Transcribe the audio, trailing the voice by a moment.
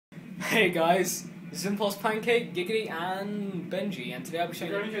Hey guys, this is Impulse Pancake, Giggity, and Benji, and today I'll be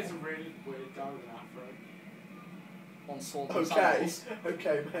showing you. You're going to get some really weird going afro. On Swords and Okay, Sandals.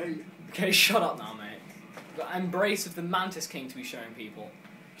 okay, mate. Okay, shut up now, mate. We've got Embrace of the Mantis King to be showing people.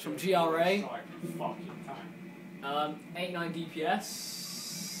 It's from GRA. 89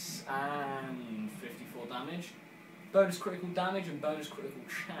 DPS and 54 damage. Bonus critical damage and bonus critical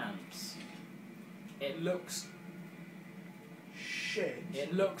chance. It looks Shit.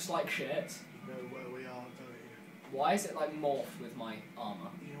 It looks like shit. You know where we are, don't you? Why is it like morphed with my armour?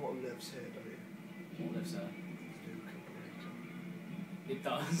 You know what lives here, don't you? What lives there? Luke It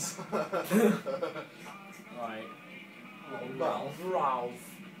does. Right. Oh, Ralph.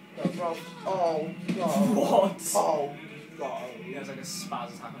 Ralph. Ralph. Oh, no. What? Oh, no. He has like a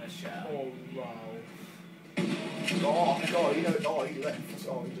spaz attack on his chair. Oh, Ralph. Oh, God, you know, oh, he left.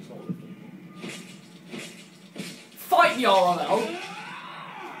 Oh, he just not left anymore. Fight me, RML!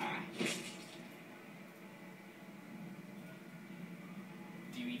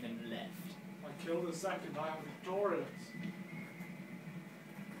 Do you even left? I killed the second, I am victorious.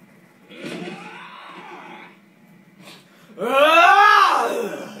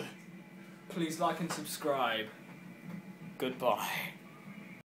 Please like and subscribe. Goodbye.